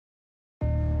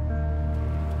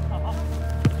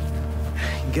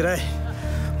G'day,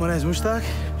 my name's Mustaq,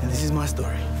 and this is my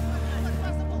story.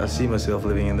 I see myself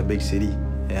living in the big city,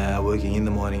 working in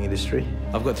the mining industry.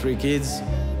 I've got 3 kids,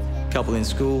 a couple in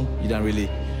school. You don't really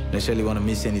necessarily want to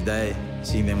miss any day,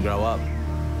 seeing them grow up.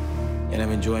 And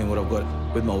I'm enjoying what I've got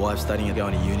with my wife studying and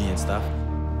going to uni and stuff.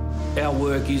 Our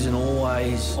work isn't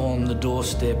always on the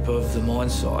doorstep of the mine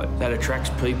site. That attracts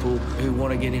people who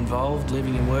want to get involved,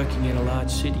 living and working in a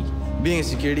large city. Being a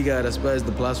security guard, I suppose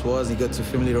the plus was you got to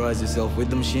familiarise yourself with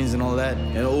the machines and all that,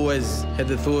 and always had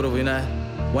the thought of,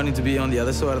 wanting to be on the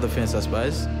other side of the fence, I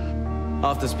suppose.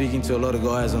 After speaking to a lot of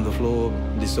guys on the floor,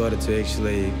 decided to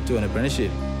actually do an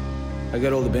apprenticeship. I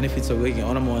got all the benefits of working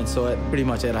on a mine site pretty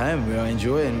much at home, where I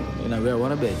enjoy and where I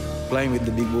want to be. Playing with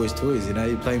the big boys' toys,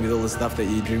 you're playing with all the stuff that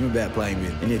you dream about playing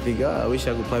with. And you think, oh, I wish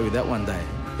I could play with that one day.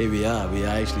 Here we are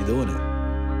actually doing it.